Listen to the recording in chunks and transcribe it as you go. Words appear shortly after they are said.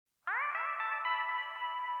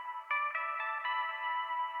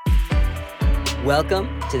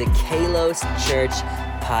Welcome to the Kalos Church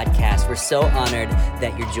podcast. We're so honored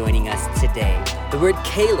that you're joining us today. The word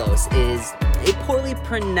kalos is a poorly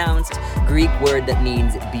pronounced Greek word that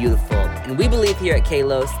means beautiful. And we believe here at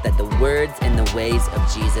Kalos that the words and the ways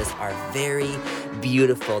of Jesus are very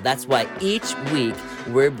beautiful. That's why each week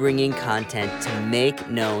we're bringing content to make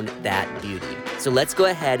known that beauty. So let's go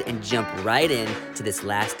ahead and jump right in to this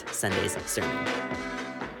last Sunday's sermon.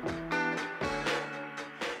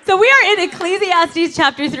 So we are in Ecclesiastes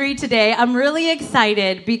chapter 3 today. I'm really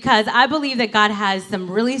excited because I believe that God has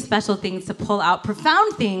some really special things to pull out,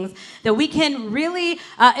 profound things that we can really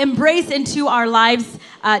embrace into our lives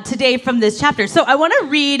today from this chapter. So I want to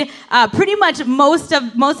read pretty much most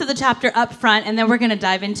of the chapter up front, and then we're going to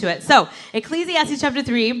dive into it. So Ecclesiastes chapter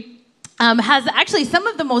 3 has actually some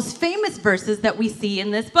of the most famous verses that we see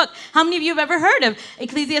in this book. How many of you have ever heard of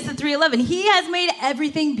Ecclesiastes 3:11? He has made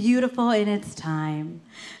everything beautiful in its time.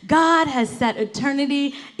 God has set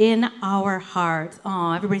eternity in our hearts.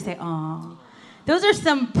 Oh, everybody say, oh. Those are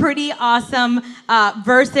some pretty awesome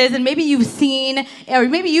verses, and maybe you've seen, or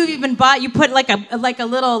maybe you've even bought, you put like a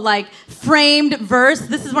little framed verse.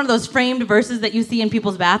 This is one of those framed verses that you see in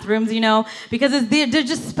people's bathrooms, you know, because they're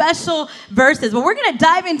just special verses. But we're going to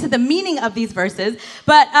dive into the meaning of these verses.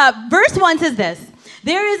 But verse 1 says this: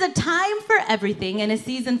 there is a time for everything and a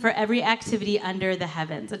season for every activity under the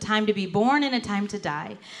heavens, a time to be born and a time to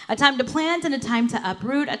die, a time to plant and a time to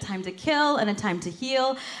uproot, a time to kill and a time to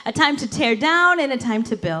heal, a time to tear down and a time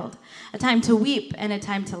to build, a time to weep and a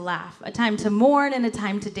time to laugh, a time to mourn and a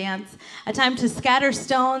time to dance, a time to scatter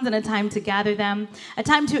stones and a time to gather them, a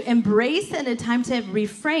time to embrace and a time to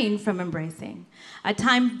refrain from embracing, a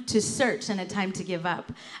time to search and a time to give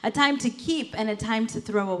up, a time to keep and a time to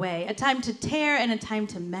throw away, a time to tear and a time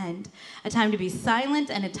to mend, a time to be silent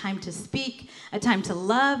and a time to speak, a time to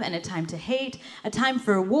love and a time to hate, a time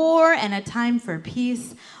for war and a time for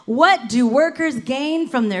peace. What do workers gain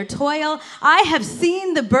from their toil? I have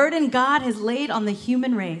seen the burden God has laid on the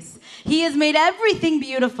human race. He has made everything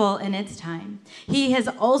beautiful in its time. He has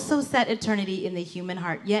also set eternity in the human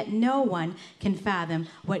heart, yet no one can fathom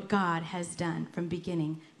what God has done from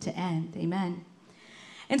beginning to end. Amen.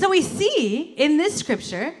 And so we see in this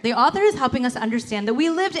scripture, the author is helping us understand that we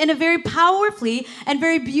lived in a very powerfully and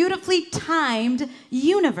very beautifully timed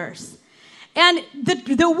universe. And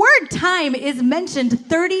the word time is mentioned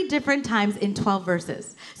 30 different times in 12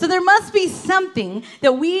 verses. So there must be something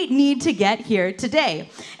that we need to get here today.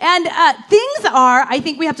 And I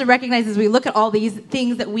think we have to recognize as we look at all these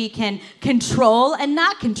things that we can control and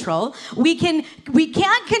not control. We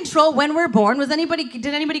can't control when we're born. Did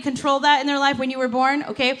anybody control that in their life when you were born?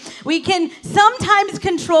 Okay. We can sometimes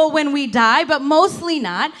control when we die, but mostly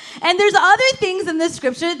not. And there's other things in this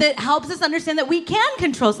scripture that helps us understand that we can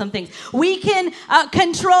control some things. We can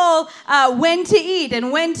control when to eat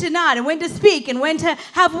and when to not, and when to speak and when to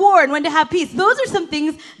have war and when to have peace. Those are some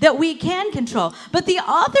things that we can control. But the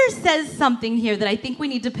author says something here that I think we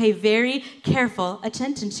need to pay very careful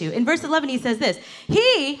attention to. In verse 11, he says this: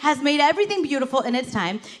 He has made everything beautiful in its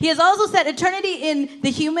time. He has also set eternity in the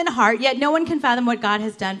human heart, yet no one can fathom what God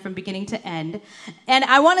has done from beginning to end. And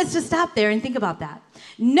I want us to stop there and think about that.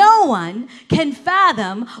 No one can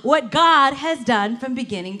fathom what God has done from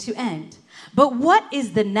beginning to end. But what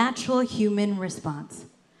is the natural human response?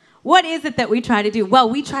 What is it that we try to do? Well,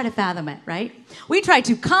 we try to fathom it, right? We try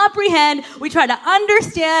to comprehend. We try to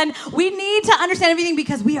understand. We need to understand everything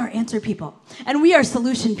because we are answer people and we are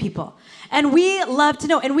solution people. And we love to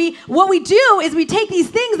know. And what we do is we take these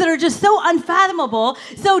things that are just so unfathomable,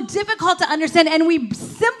 so difficult to understand, and we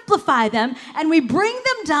simplify them and we bring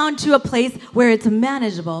them down to a place where it's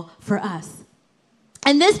manageable for us.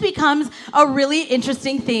 And this becomes a really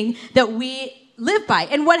interesting thing that we live by.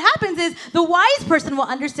 And what happens is the wise person will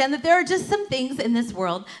understand that there are just some things in this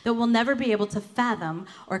world that we'll never be able to fathom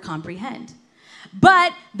or comprehend.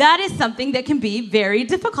 But that is something that can be very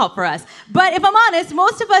difficult for us. But if I'm honest,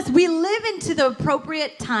 most of us, we live into the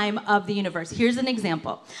appropriate time of the universe. Here's an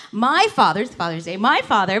example. Father's Day, my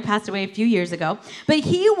father passed away a few years ago, but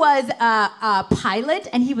he was a pilot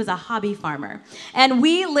and he was a hobby farmer. And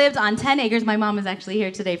we lived on 10 acres. My mom is actually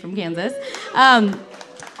here today from Kansas.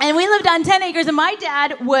 And we lived on 10 acres, and my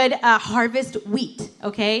dad would harvest wheat,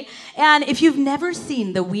 okay? And if you've never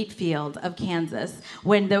seen the wheat field of Kansas,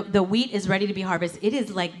 when the wheat is ready to be harvested, it is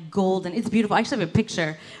like golden. It's beautiful. I actually have a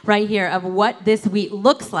picture right here of what this wheat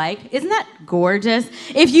looks like. Isn't that gorgeous?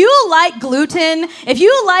 If you like gluten, if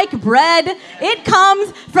you like bread, it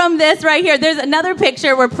comes from this right here. There's another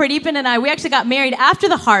picture where Pradeepan and I, we actually got married after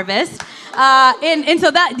the harvest. And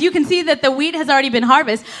so that you can see that the wheat has already been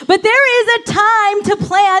harvested. But there is a time to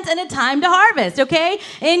plant and a time to harvest, okay?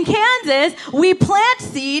 In Kansas, we plant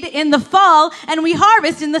seed in the fall and we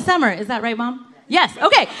harvest in the summer. Is that right, Mom? Yes,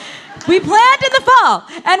 okay. We plant in the fall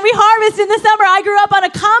and we harvest in the summer. I grew up on a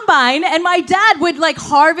combine and my dad would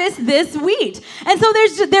harvest this wheat. And so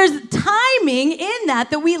there's timing in that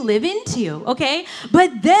we live into, okay?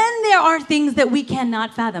 But then there are things that we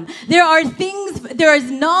cannot fathom. There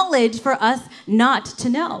is knowledge for us not to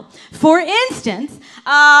know. For instance,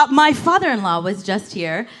 my father-in-law was just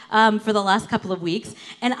here for the last couple of weeks,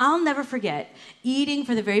 and I'll never forget eating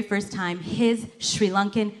for the very first time his Sri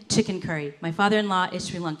Lankan chicken curry. My father-in-law is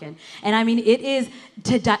Sri Lankan. And I mean, it is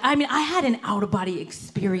to die. I mean, I had an out-of-body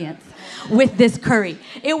experience with this curry.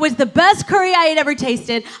 It was the best curry I had ever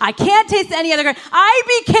tasted. I can't taste any other curry.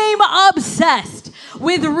 I became obsessed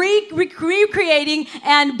with recreating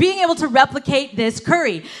and being able to replicate this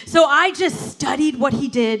curry. So I just studied what he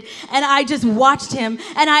did, and I just watched him,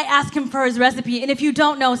 and I asked him for his recipe. And if you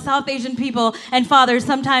don't know, South Asian people and fathers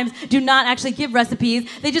sometimes do not actually give recipes.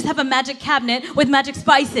 They just have a magic cabinet with magic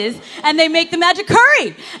spices, and they make the magic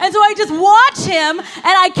curry. And so I just watch him, and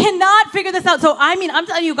I cannot figure this out. So I mean, I'm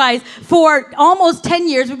telling you guys, for almost 10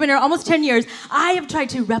 years, we've been here almost 10 years, I have tried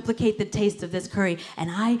to replicate the taste of this curry, and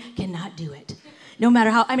I cannot do it. No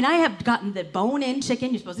matter how, I mean, I have gotten the bone-in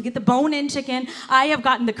chicken. You're supposed to get the bone-in chicken. I have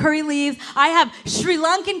gotten the curry leaves. I have Sri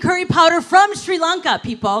Lankan curry powder from Sri Lanka,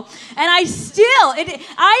 people. And I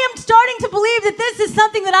am starting to believe that this is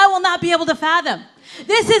something that I will not be able to fathom.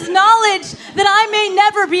 This is knowledge that I may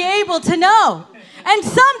never be able to know. And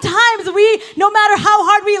sometimes no matter how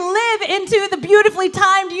hard we live into the beautifully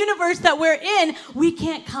timed universe that we're in, we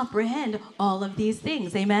can't comprehend all of these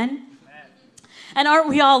things. Amen? And aren't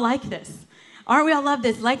we all like this? Aren't we all love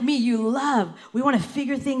this? Like me, we want to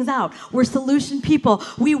figure things out. We're solution people.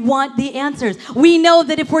 We want the answers. We know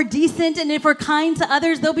that if we're decent and if we're kind to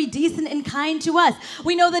others, they'll be decent and kind to us.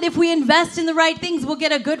 We know that if we invest in the right things, we'll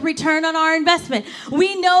get a good return on our investment.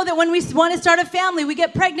 We know that when we want to start a family, we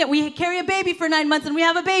get pregnant, we carry a baby for 9 months and we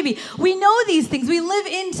have a baby. We know these things. We live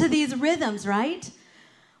into these rhythms, right?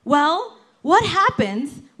 Well, what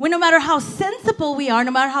happens when no matter how sensible we are, no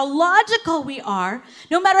matter how logical we are,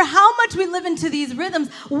 no matter how much we live into these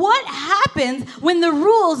rhythms, what happens when the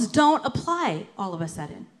rules don't apply all of a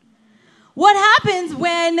sudden? What happens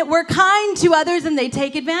when we're kind to others and they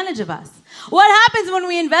take advantage of us? What happens when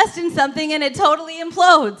we invest in something and it totally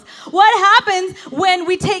implodes? What happens when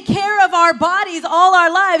we take care of our bodies all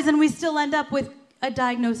our lives and we still end up with a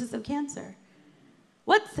diagnosis of cancer?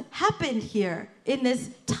 What's happened here in this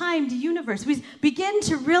timed universe? We begin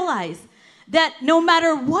to realize that no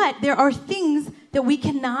matter what, there are things that we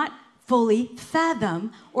cannot fully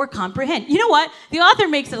fathom or comprehend. You know what? The author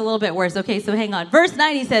makes it a little bit worse. Okay, so hang on. Verse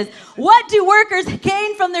 9, he says, "What do workers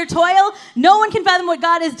gain from their toil? No one can fathom what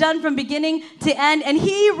God has done from beginning to end." And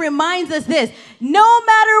he reminds us this: no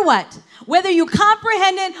matter what, whether you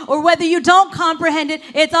comprehend it or whether you don't comprehend it,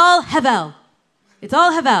 it's all hevel. It's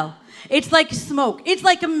all hevel. It's like smoke. It's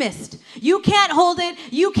like a mist. You can't hold it.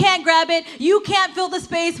 You can't grab it. You can't fill the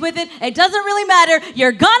space with it. It doesn't really matter.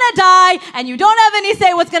 You're gonna die, and you don't have any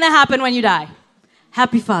say what's gonna happen when you die.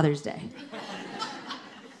 Happy Father's Day.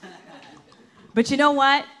 But you know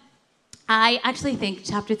what? I actually think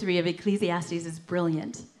chapter 3 of Ecclesiastes is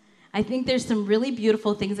brilliant. I think there's some really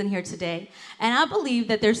beautiful things in here today. And I believe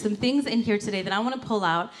that there's some things in here today that I want to pull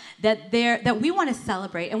out that we want to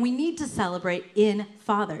celebrate, and we need to celebrate in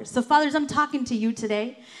fathers. So fathers, I'm talking to you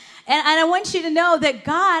today. And I want you to know that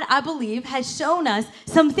God, I believe, has shown us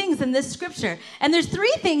some things in this scripture. And there's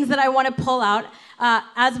 3 things that I want to pull out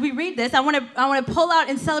as we read this. I want to pull out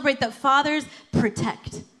and celebrate that fathers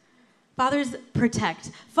protect. Fathers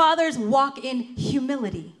protect. Fathers walk in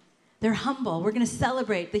humility. They're humble. We're going to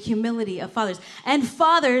celebrate the humility of fathers. And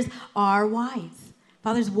fathers are wise.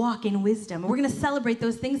 Fathers walk in wisdom. We're going to celebrate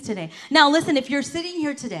those things today. Now, listen, if you're sitting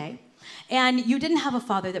here today and you didn't have a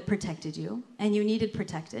father that protected you and you needed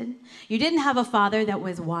protected, you didn't have a father that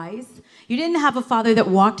was wise, you didn't have a father that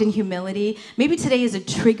walked in humility, maybe today is a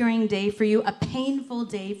triggering day for you, a painful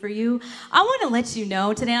day for you, I want to let you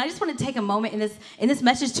know today, I just want to take a moment in this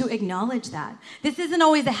message to acknowledge that. This isn't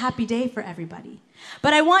always a happy day for everybody.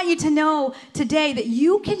 But I want you to know today that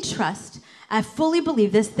you can trust, I fully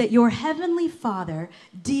believe this, that your heavenly Father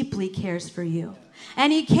deeply cares for you.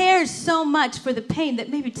 And he cares so much for the pain that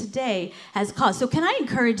maybe today has caused. So can I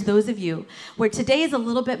encourage those of you where today is a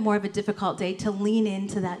little bit more of a difficult day to lean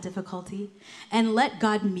into that difficulty and let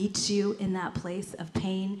God meet you in that place of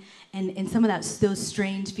pain and some of those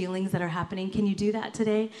strange feelings that are happening. Can you do that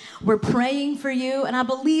today? We're praying for you, and I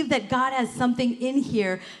believe that God has something in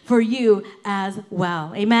here for you as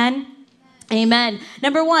well. Amen? Amen.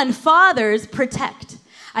 Number one, fathers protect.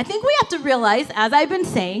 I think we have to realize, as I've been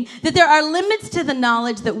saying, that there are limits to the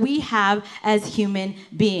knowledge that we have as human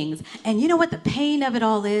beings. And you know what the pain of it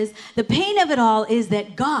all is? The pain of it all is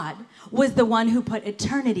that God was the one who put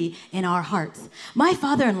eternity in our hearts. My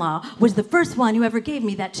father-in-law was the first one who ever gave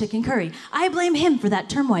me that chicken curry. I blame him for that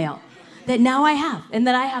turmoil that now I have and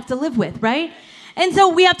that I have to live with, right? And so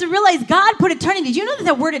we have to realize God put eternity. Do you know that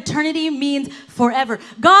the word eternity means forever?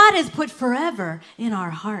 God has put forever in our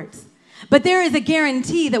hearts. But there is a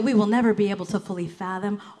guarantee that we will never be able to fully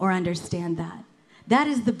fathom or understand that. That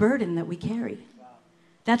is the burden that we carry.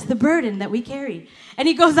 That's the burden that we carry. And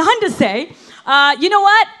he goes on to say, you know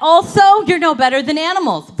what? Also, you're no better than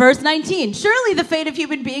animals. Verse 19, surely the fate of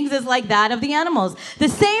human beings is like that of the animals. The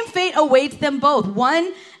same fate awaits them both.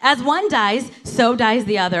 As one dies, so dies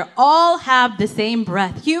the other. All have the same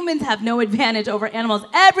breath. Humans have no advantage over animals.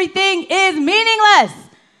 Everything is meaningless.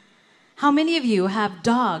 How many of you have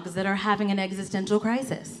dogs that are having an existential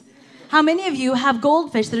crisis? How many of you have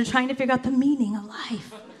goldfish that are trying to figure out the meaning of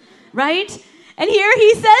life? Right? And here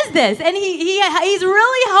he says this, and he's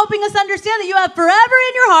really helping us understand that you have forever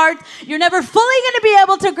in your heart. You're never fully going to be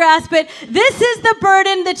able to grasp it. This is the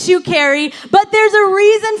burden that you carry, but there's a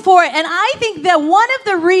reason for it. And I think that one of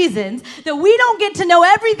the reasons that we don't get to know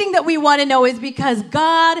everything that we want to know is because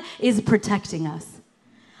God is protecting us.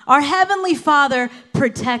 Our Heavenly Father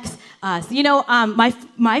protects us. You know,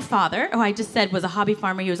 my father, who I just said was a hobby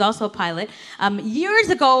farmer, he was also a pilot. Years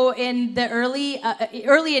ago, in the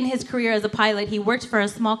early in his career as a pilot, he worked for a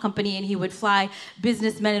small company and he would fly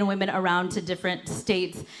businessmen and women around to different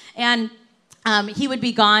states. And he would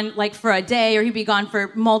be gone like for a day, or he'd be gone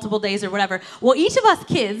for multiple days or whatever. Well, each of us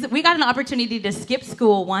kids, we got an opportunity to skip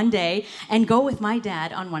school one day and go with my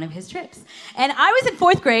dad on one of his trips. And I was in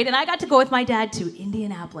 4th grade, and I got to go with my dad to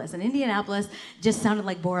Indianapolis. And Indianapolis just sounded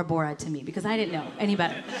like Bora Bora to me because I didn't know any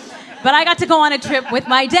better. But I got to go on a trip with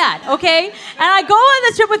my dad, okay? And I go on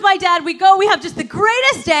this trip with my dad. We have just the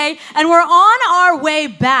greatest day, and we're on our way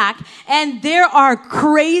back, and there are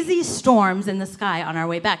crazy storms in the sky on our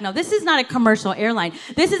way back. Now, this is not a commercial airline.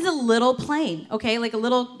 This is a little plane, okay? Like a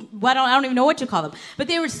little, I don't even know what you call them, but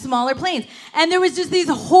they were smaller planes. And there was just these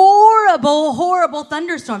horrible, horrible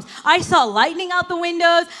thunderstorms. I saw lightning out the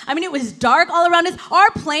windows. I mean, it was dark all around us.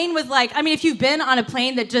 Our plane was like, I mean, if you've been on a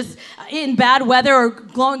plane that just in bad weather or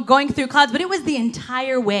going through clouds, but it was the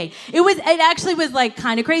entire way. It actually was like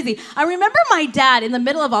kind of crazy. I remember my dad in the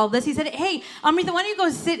middle of all of this, he said, hey, Amrita, why don't you go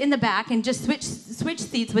sit in the back and just switch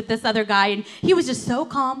seats with this other guy? And he was just so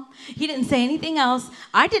calm. He didn't say anything else.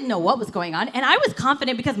 I didn't know what was going on. And I was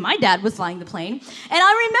confident because my dad was flying the plane. And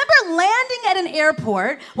I remember landing at an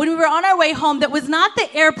airport when we were on our way home that was not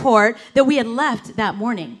the airport that we had left that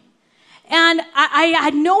morning. And I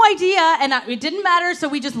had no idea, and it didn't matter, so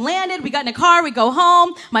we just landed. We got in a car, we go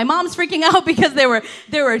home. My mom's freaking out because there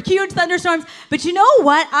were huge thunderstorms. But you know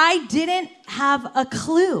what? I didn't have a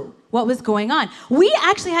clue what was going on. We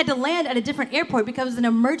actually had to land at a different airport because it was an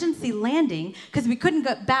emergency landing because we couldn't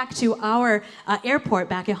get back to our airport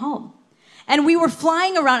back at home. And we were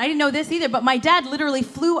flying around. I didn't know this either, but my dad literally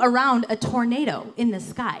flew around a tornado in the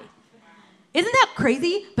sky. Isn't that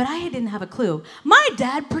crazy? But I didn't have a clue. My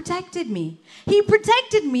dad protected me. He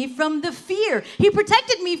protected me from the fear. He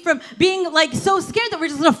protected me from being like so scared that we're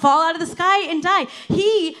just going to fall out of the sky and die.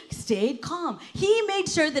 He stayed calm. He made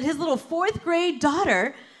sure that his little 4th grade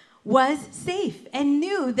daughter was safe and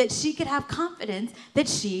knew that she could have confidence that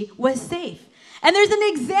she was safe. And there's an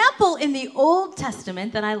example in the Old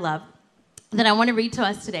Testament that I love, that I want to read to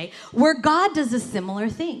us today, where God does a similar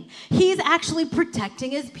thing. He's actually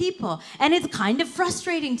protecting his people, and it's kind of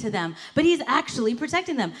frustrating to them, but he's actually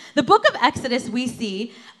protecting them. The book of Exodus, we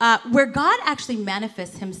see where God actually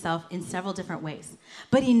manifests himself in several different ways,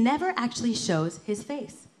 but he never actually shows his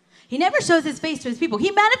face. He never shows his face to his people.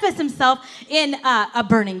 He manifests himself in a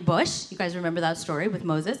burning bush. You guys remember that story with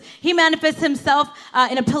Moses. He manifests himself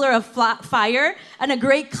in a pillar of fire and a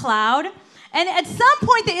great cloud. And at some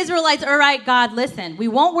point, the Israelites, all right, God, listen, we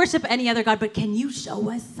won't worship any other God, but can you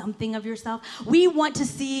show us something of yourself? We want to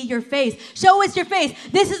see your face. Show us your face.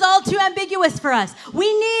 This is all too ambiguous for us.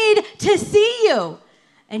 We need to see you.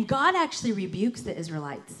 And God actually rebukes the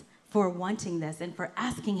Israelites for wanting this and for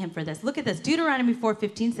asking him for this. Look at this. Deuteronomy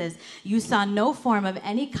 4:15 says, "You saw no form of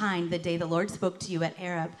any kind the day the Lord spoke to you at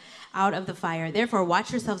Horeb out of the fire. Therefore,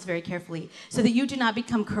 watch yourselves very carefully so that you do not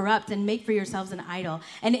become corrupt and make for yourselves an idol,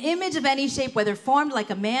 an image of any shape, whether formed like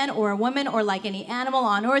a man or a woman or like any animal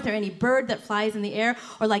on earth or any bird that flies in the air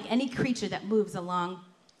or like any creature that moves along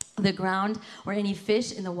the ground or any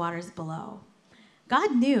fish in the waters below."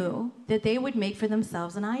 God knew that they would make for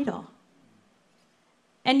themselves an idol.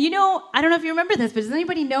 And I don't know if you remember this, but does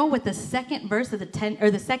anybody know what the second verse of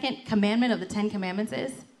the second commandment of the 10 Commandments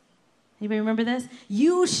is? Anybody remember this?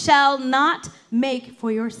 "You shall not make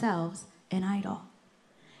for yourselves an idol."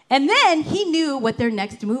 And then he knew what their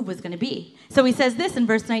next move was going to be. So he says this in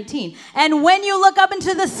verse 19, "And when you look up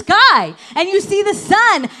into the sky and you see the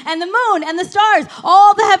sun and the moon and the stars,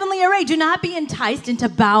 all the heavenly array, do not be enticed into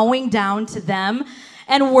bowing down to them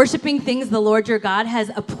and worshiping things the Lord your God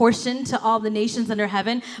has apportioned to all the nations under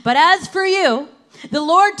heaven. But as for you, the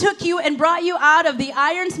Lord took you and brought you out of the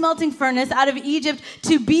iron smelting furnace, out of Egypt,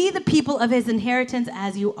 to be the people of his inheritance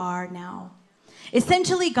as you are now."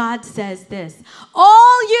 Essentially, God says this: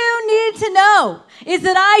 all you need to know is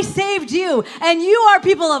that I saved you, and you are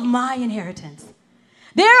people of my inheritance.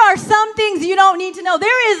 There are some things you don't need to know.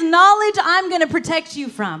 There is knowledge I'm going to protect you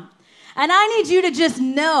from. And I need you to just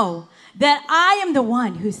know that I am the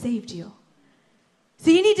one who saved you.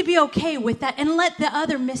 So you need to be okay with that and let the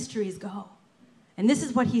other mysteries go. And this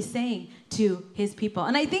is what he's saying to his people.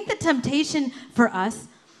 And I think the temptation for us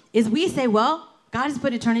is we say, well, God has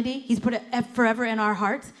put eternity, he's put it forever in our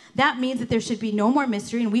hearts. That means that there should be no more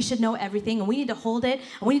mystery, and we should know everything, and we need to hold it,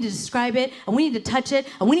 and we need to describe it, and we need to touch it,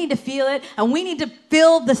 and we need to feel it, and we need to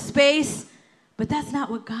fill the space. But that's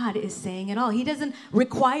not what God is saying at all. He doesn't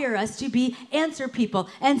require us to be answer people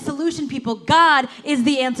and solution people. God is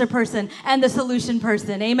the answer person and the solution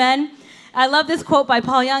person. Amen? I love this quote by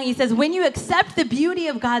Paul Young. He says, "When you accept the beauty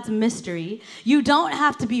of God's mystery, you don't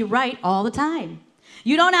have to be right all the time.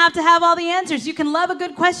 You don't have to have all the answers. You can love a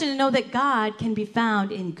good question and know that God can be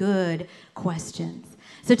found in good questions."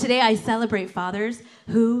 So today I celebrate fathers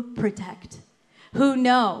who protect, who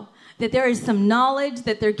know that there is some knowledge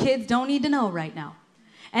that their kids don't need to know right now.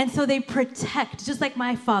 And so they protect, just like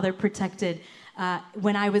my father protected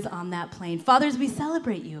when I was on that plane. Fathers, we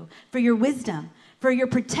celebrate you for your wisdom, for your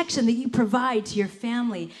protection that you provide to your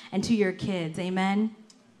family and to your kids. Amen?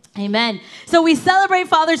 Amen. So we celebrate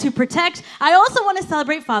fathers who protect. I also want to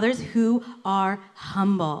celebrate fathers who are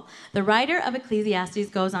humble. The writer of Ecclesiastes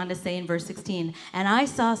goes on to say in verse 16, "And I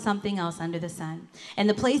saw something else under the sun. In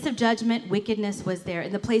the place of judgment, wickedness was there.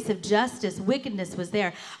 In the place of justice, wickedness was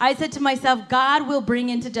there. I said to myself, God will bring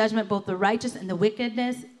into judgment both the righteous and the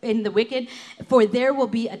wicked, for there will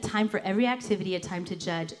be a time for every activity, a time to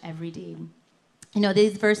judge every deed."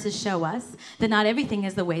 These verses show us that not everything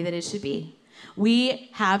is the way that it should be. We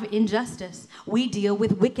have injustice. We deal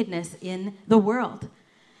with wickedness in the world.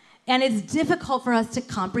 And it's difficult for us to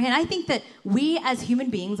comprehend. I think that we as human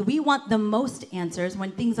beings, we want the most answers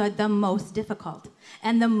when things are the most difficult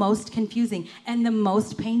and the most confusing and the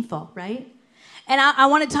most painful, right? And I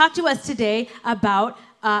want to talk to us today about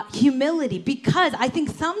humility, because I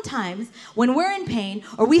think sometimes when we're in pain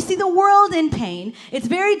or we see the world in pain, it's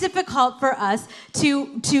very difficult for us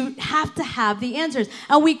to have the answers.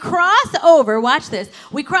 And we cross over, watch this,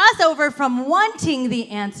 we cross over from wanting the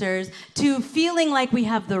answers to feeling like we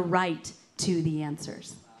have the right to the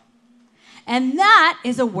answers. And that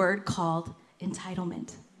is a word called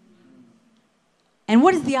entitlement. And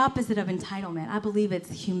what is the opposite of entitlement? I believe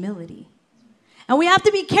it's humility. And we have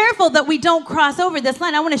to be careful that we don't cross over this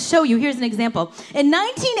line. I want to show you. Here's an example. In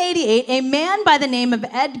 1988, a man by the name of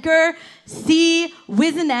Edgar C.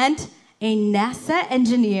 Whisenant, a NASA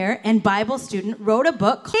engineer and Bible student, wrote a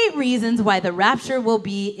book, 8 Reasons Why the Rapture Will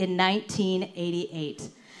Be in 1988.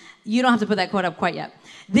 You don't have to put that quote up quite yet.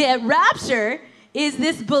 The rapture is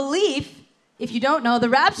this belief. If you don't know, the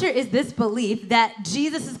rapture is this belief that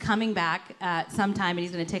Jesus is coming back sometime and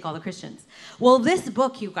he's going to take all the Christians. Well, this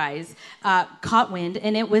book, you guys, caught wind,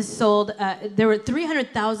 and it was sold. There were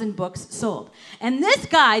 300,000 books sold. And this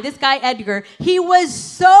guy Edgar, he was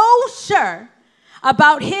so sure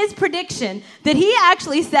about his prediction that he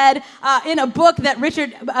actually said in a book that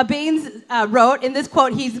Richard Baines wrote, in this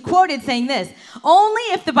quote, he's quoted saying this: "Only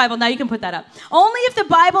if the Bible," now you can put that up, "only if the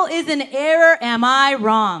Bible is in error am I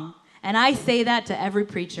wrong. And I say that to every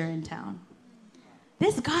preacher in town."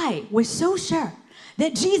 This guy was so sure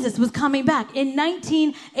that Jesus was coming back in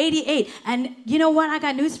 1988. And you know what? I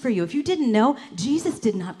got news for you. If you didn't know, Jesus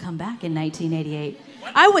did not come back in 1988.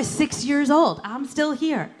 I was 6 years old. I'm still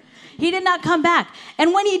here. He did not come back.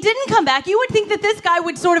 And when he didn't come back, you would think that this guy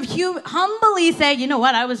would sort of humbly say, you know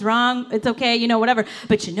what, I was wrong. It's okay, whatever.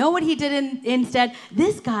 But you know what he did instead?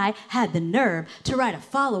 This guy had the nerve to write a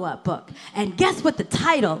follow-up book. And guess what the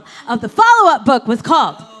title of the follow-up book was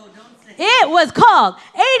called? It was called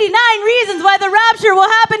 89 Reasons Why the Rapture Will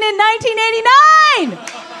Happen in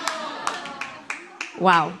 1989.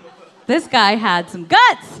 Wow. This guy had some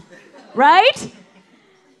guts, right?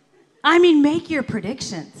 I mean, make your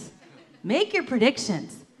predictions. Make your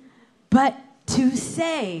predictions. But to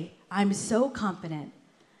say, I'm so confident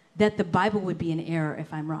that the Bible would be in error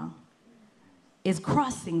if I'm wrong, is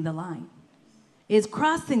crossing the line. Is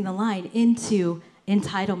crossing the line into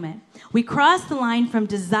entitlement. We cross the line from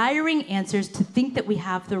desiring answers to think that we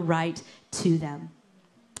have the right to them.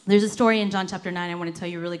 There's a story in John chapter 9 I want to tell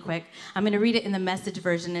you really quick. I'm going to read it in the Message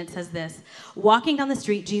version. It says this. Walking down the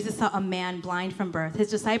street, Jesus saw a man blind from birth. His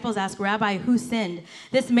disciples asked, Rabbi, who sinned,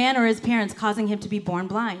 this man or his parents, causing him to be born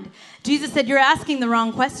blind? Jesus said, you're asking the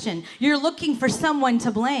wrong question. You're looking for someone to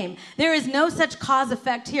blame. There is no such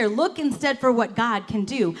cause-effect here. Look instead for what God can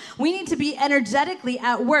do. We need to be energetically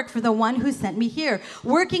at work for the one who sent me here,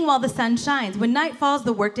 working while the sun shines. When night falls,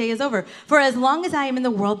 the workday is over. For as long as I am in the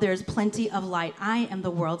world, there is plenty of light. I am the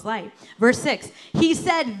world's light. Verse 6, he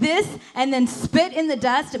said this and then spit in the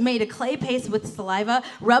dust, made a clay paste with saliva,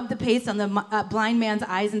 rubbed the paste on the blind man's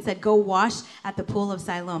eyes and said, go wash at the pool of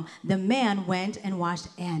Siloam. The man went and washed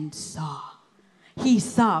and saw. He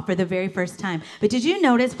saw for the very first time. But did you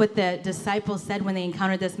notice what the disciples said when they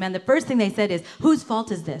encountered this man? The first thing they said is, whose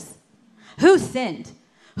fault is this? Who sinned?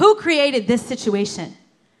 Who created this situation?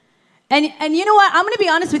 And you know what? I'm going to be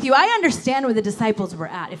honest with you. I understand where the disciples were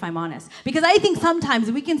at, if I'm honest. Because I think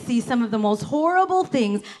sometimes we can see some of the most horrible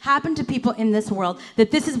things happen to people in this world,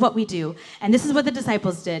 that this is what we do. And this is what the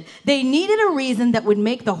disciples did. They needed a reason that would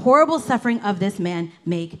make the horrible suffering of this man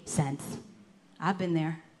make sense. I've been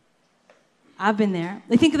there. I've been there.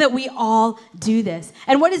 I think that we all do this.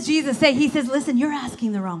 And what does Jesus say? He says, listen, you're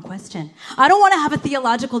asking the wrong question. I don't want to have a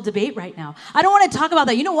theological debate right now. I don't want to talk about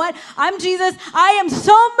that. You know what? I'm Jesus. I am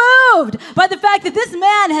so moved by the fact that this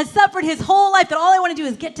man has suffered his whole life, that all I want to do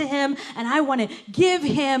is get to him, and I want to give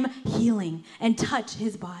him healing and touch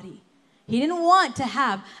his body. He didn't want to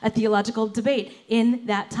have a theological debate in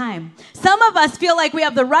that time. Some of us feel like we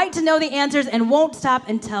have the right to know the answers and won't stop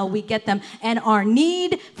until we get them. And our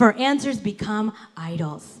need for answers become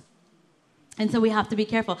idols. And so we have to be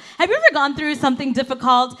careful. Have you ever gone through something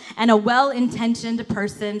difficult and a well-intentioned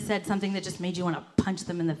person said something that just made you want to punch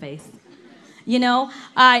them in the face? You know,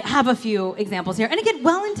 I have a few examples here. And again,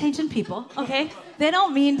 well-intentioned people, okay? They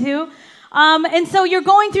don't mean to. And so you're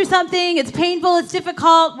going through something, it's painful, it's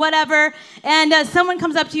difficult, whatever, and someone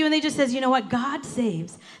comes up to you and they just says, you know what, God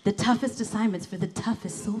saves the toughest assignments for the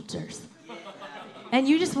toughest soldiers. And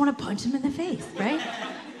you just want to punch him in the face, right?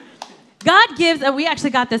 God gives, we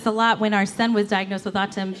actually got this a lot when our son was diagnosed with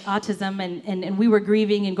autism and we were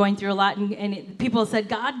grieving and going through a lot, and people said,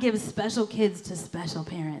 God gives special kids to special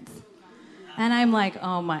parents. And I'm like,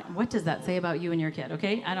 oh my, what does that say about you and your kid,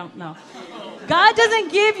 okay? I don't know. God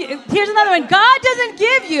doesn't give you, here's another one. God doesn't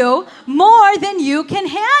give you more than you can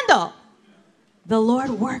handle. The Lord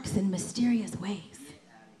works in mysterious ways.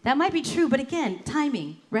 That might be true, but again,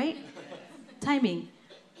 timing, right? Timing.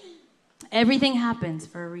 Everything happens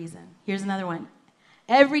for a reason. Here's another one.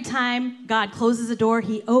 Every time God closes a door,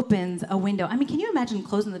 he opens a window. I mean, can you imagine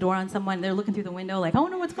closing the door on someone? They're looking through the window like, I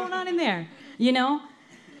wonder what's going on in there, you know?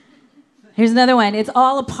 Here's another one. It's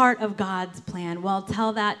all a part of God's plan. Well,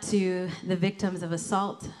 tell that to the victims of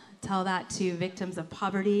assault. Tell that to victims of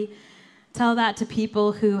poverty. Tell that to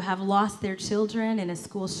people who have lost their children in a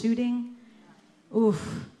school shooting.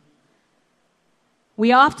 Oof.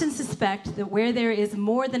 We often suspect that where there is a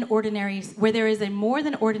more than ordinary sufferer, there is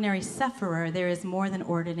more than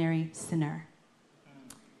ordinary sinner.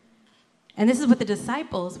 And this is what the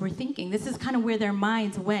disciples were thinking. This is kind of where their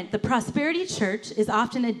minds went. The prosperity church is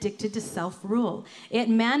often addicted to self-rule. It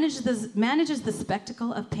manages the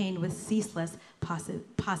spectacle of pain with ceaseless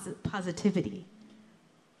positivity.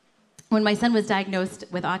 When my son was diagnosed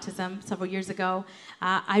with autism several years ago,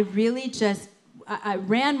 I really just I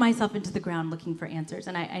ran myself into the ground looking for answers.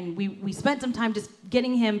 And we spent some time just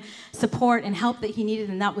getting him support and help that he needed,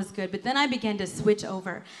 and that was good. But then I began to switch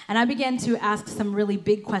over, and I began to ask some really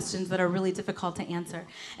big questions that are really difficult to answer.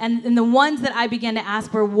 And the ones that I began to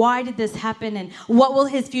ask were, why did this happen? And what will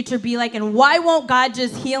his future be like? And why won't God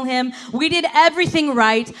just heal him? We did everything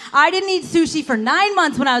right. I didn't eat sushi for 9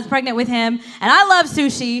 months when I was pregnant with him, and I love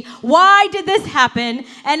sushi. Why did this happen?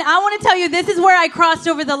 And I want to tell you, this is where I crossed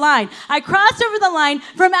over the line. I crossed over over the line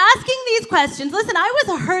from asking these questions. Listen, I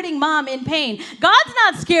was a hurting mom in pain. God's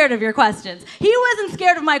not scared of your questions. He wasn't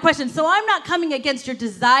scared of my questions, so I'm not coming against your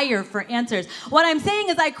desire for answers. What I'm saying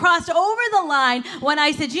is I crossed over the line when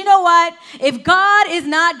I said, you know what? If God is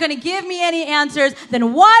not going to give me any answers,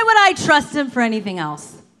 then why would I trust him for anything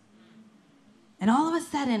else? And all of a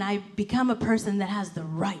sudden, I become a person that has the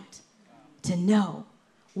right to know,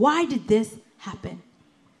 why did this happen?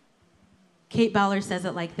 Kate Bowler says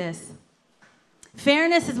it like this.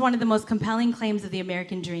 Fairness is one of the most compelling claims of the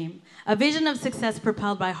American dream, a vision of success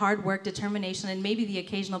propelled by hard work, determination, and maybe the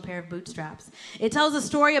occasional pair of bootstraps. It tells a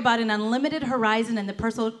story about an unlimited horizon and the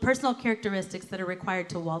personal characteristics that are required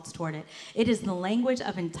to waltz toward it. It is the language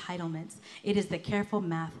of entitlements. It is the careful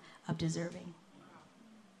math of deserving.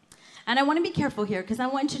 And I want to be careful here because I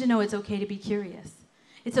want you to know it's okay to be curious.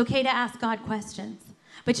 It's okay to ask God questions.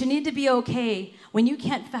 But you need to be okay when you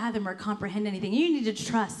can't fathom or comprehend anything. You need to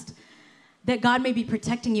trust that God may be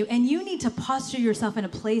protecting you, and you need to posture yourself in a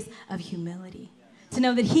place of humility to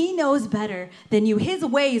know that he knows better than you. His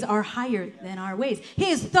ways are higher than our ways.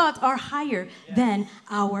 His thoughts are higher than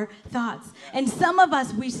our thoughts. And some of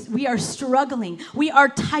us, we are struggling. We are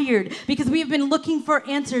tired because we have been looking for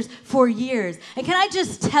answers for years. And can I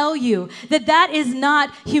just tell you that that is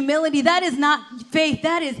not humility, that is not faith,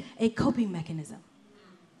 that is a coping mechanism.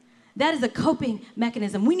 That is a coping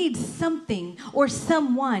mechanism. We need something or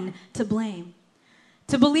someone to blame.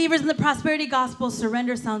 To believers in the prosperity gospel,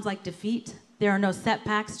 surrender sounds like defeat. There are no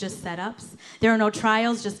setbacks, just setups. There are no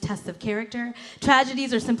trials, just tests of character.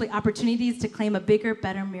 Tragedies are simply opportunities to claim a bigger,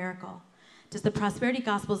 better miracle. Does the prosperity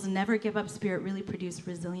gospel's never give up spirit really produce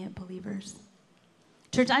resilient believers?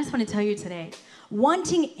 Church, I just want to tell you today,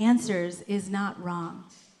 wanting answers is not wrong,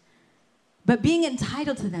 but being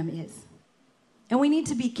entitled to them is. And we need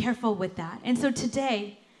to be careful with that. And so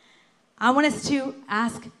today, I want us to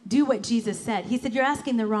do what Jesus said. He said, you're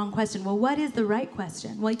asking the wrong question. Well, what is the right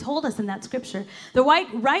question? Well, he told us in that scripture. The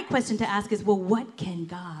right question to ask is, well, what can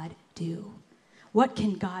God do? What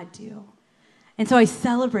can God do? And so I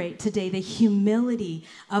celebrate today the humility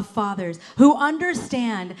of fathers who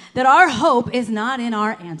understand that our hope is not in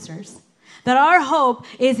our answers, that our hope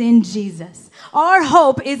is in Jesus. Our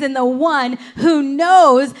hope is in the one who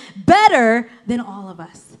knows better than all of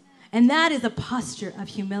us. And that is a posture of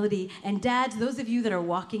humility. And dads, those of you that are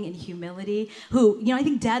walking in humility, who, I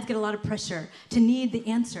think dads get a lot of pressure to need the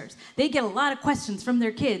answers. They get a lot of questions from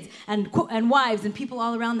their kids and wives and people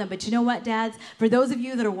all around them. But you know what, dads? For those of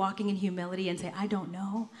you that are walking in humility and say, I don't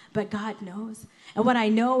know, but God knows. And what I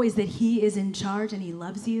know is that he is in charge and he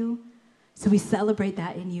loves you. So we celebrate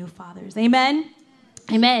that in you, fathers. Amen?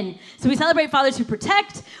 Amen. So we celebrate fathers who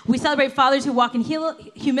protect, we celebrate fathers who walk in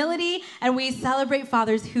humility, and we celebrate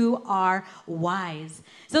fathers who are wise.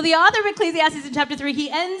 So the author of Ecclesiastes in chapter 3, he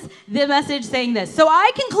ends the message saying this. So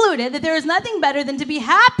I concluded that there is nothing better than to be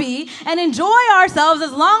happy and enjoy ourselves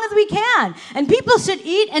as long as we can. And people should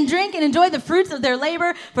eat and drink and enjoy the fruits of their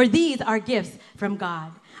labor, for these are gifts from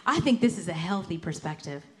God. I think this is a healthy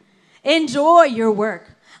perspective. Enjoy your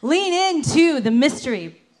work. Lean into the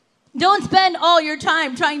mystery. Don't spend all your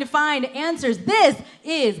time trying to find answers. This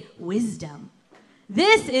is wisdom.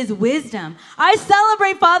 This is wisdom. I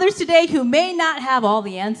celebrate fathers today who may not have all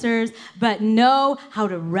the answers, but know how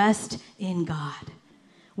to rest in God.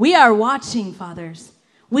 We are watching, fathers.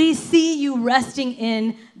 We see you resting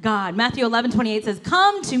in God. Matthew 11:28 says,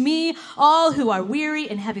 come to me, all who are weary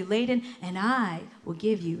and heavy laden, and I will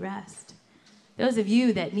give you rest. Those of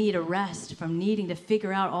you that need a rest from needing to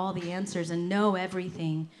figure out all the answers and know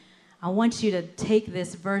everything, I want you to take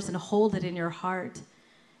this verse and hold it in your heart.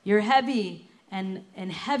 You're heavy and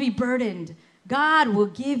heavy burdened. God will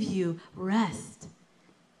give you rest.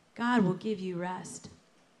 God will give you rest.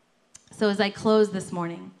 So as I close this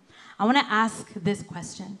morning, I want to ask this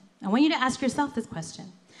question. I want you to ask yourself this question.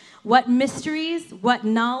 What mysteries, what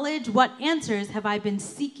knowledge, what answers have I been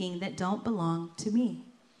seeking that don't belong to me?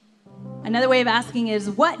 Another way of asking is,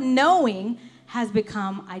 what knowing has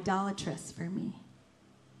become idolatrous for me?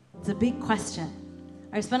 It's a big question.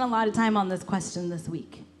 I've spent a lot of time on this question this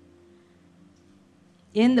week.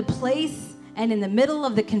 In the place and in the middle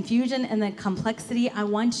of the confusion and the complexity, I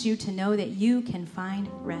want you to know that you can find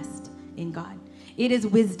rest in God. It is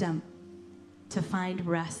wisdom to find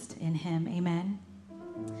rest in him. Amen.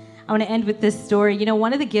 I want to end with this story.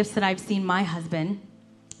 One of the gifts that I've seen my husband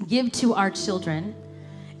give to our children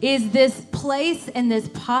is this place and this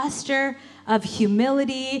posture of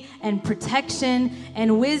humility and protection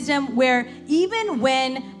and wisdom, where even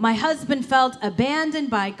when my husband felt abandoned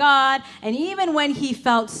by God, and even when he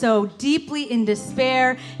felt so deeply in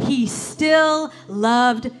despair, he still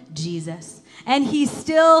loved Jesus. And he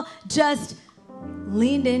still just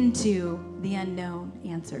leaned into the unknown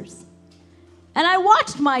answers. And I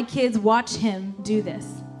watched my kids watch him do this.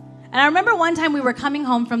 And I remember one time we were coming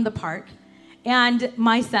home from the park, and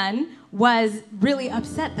my son was really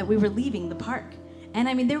upset that we were leaving the park. And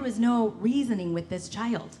I mean, there was no reasoning with this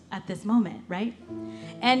child at this moment, right?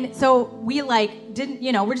 And so we didn't,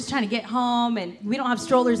 we're just trying to get home, and we don't have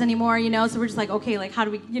strollers anymore, so we're just like, okay, how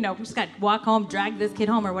do we, we just got to walk home, drag this kid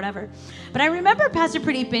home or whatever. But I remember Pastor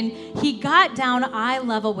Pradeepan, he got down eye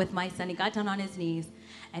level with my son. He got down on his knees,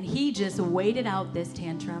 and he just waited out this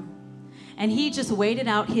tantrum. And he just waited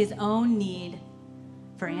out his own need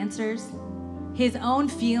for answers, his own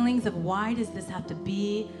feelings of why does this have to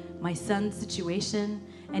be my son's situation.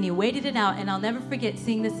 And he waited it out. And I'll never forget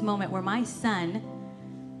seeing this moment where my son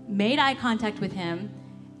made eye contact with him,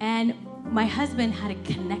 and my husband had a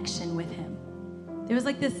connection with him. There was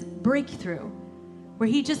this breakthrough where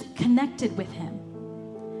he just connected with him.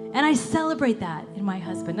 And I celebrate that in my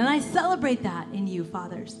husband. And I celebrate that in you,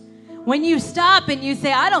 fathers. When you stop and you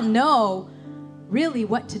say, I don't know really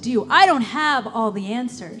what to do. I don't have all the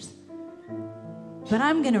answers. But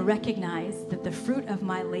I'm going to recognize that the fruit of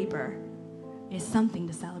my labor is something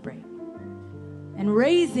to celebrate. And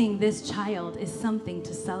raising this child is something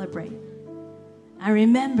to celebrate. I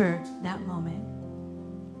remember that moment.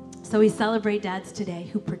 So we celebrate dads today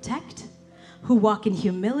who protect, who walk in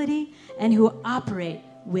humility, and who operate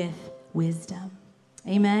with wisdom.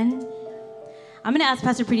 Amen. I'm going to ask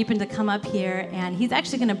Pastor Pradeepan to come up here, and he's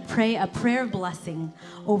actually going to pray a prayer of blessing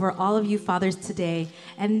over all of you fathers today.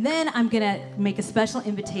 And then I'm going to make a special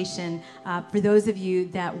invitation for those of you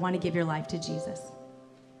that want to give your life to Jesus.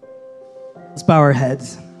 Let's bow our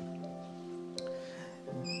heads.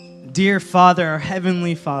 Dear Father, our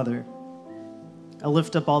Heavenly Father, I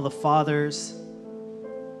lift up all the fathers,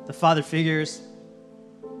 the father figures,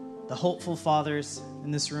 the hopeful fathers in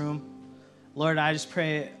this room. Lord, I just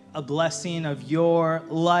pray a blessing of your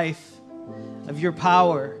life, of your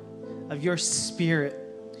power, of your spirit.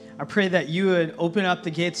 I pray that you would open up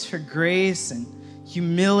the gates for grace and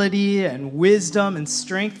humility and wisdom and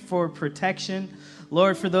strength for protection.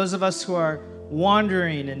 Lord, for those of us who are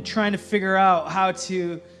wandering and trying to figure out how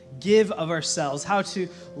to give of ourselves, how to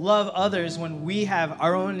love others when we have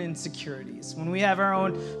our own insecurities, when we have our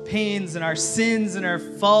own pains and our sins and our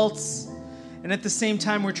faults. And at the same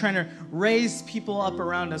time, we're trying to raise people up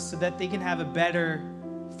around us so that they can have a better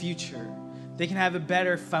future. They can have a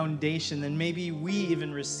better foundation than maybe we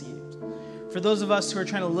even received. For those of us who are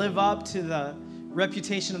trying to live up to the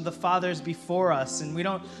reputation of the fathers before us, and we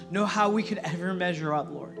don't know how we could ever measure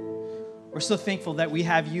up, Lord, we're so thankful that we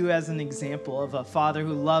have you as an example of a father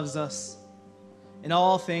who loves us in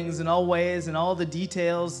all things, in all ways, in all the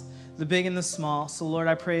details, the big and the small. So, Lord,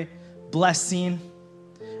 I pray blessing.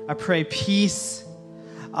 I pray peace.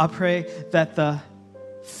 I pray that the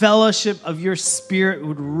fellowship of your Spirit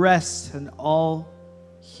would rest on all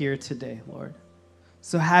here today, Lord.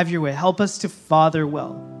 So have your way. Help us to father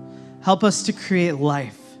well. Help us to create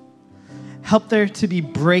life. Help there to be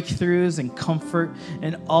breakthroughs and comfort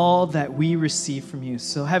in all that we receive from you.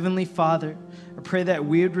 So Heavenly Father, I pray that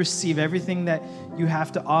we would receive everything that you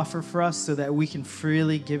have to offer for us so that we can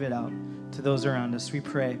freely give it out to those around us. We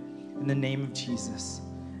pray in the name of Jesus.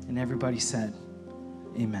 And everybody said,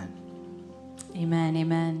 amen. Amen,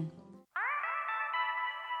 amen.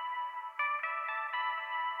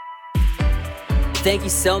 Thank you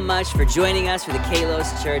so much for joining us for the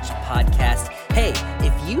Kalos Church podcast. Hey,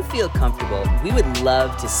 if you feel comfortable, we would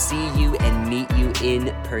love to see you and meet you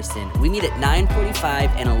in person. We meet at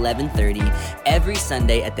 9:45 and 11:30 every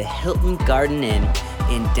Sunday at the Hilton Garden Inn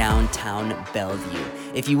in downtown Bellevue.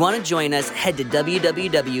 If you want to join us, head to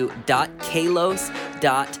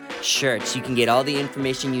www.kalos.church. You can get all the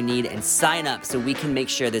information you need and sign up so we can make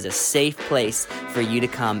sure there's a safe place for you to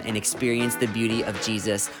come and experience the beauty of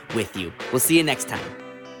Jesus with you. We'll see you next time.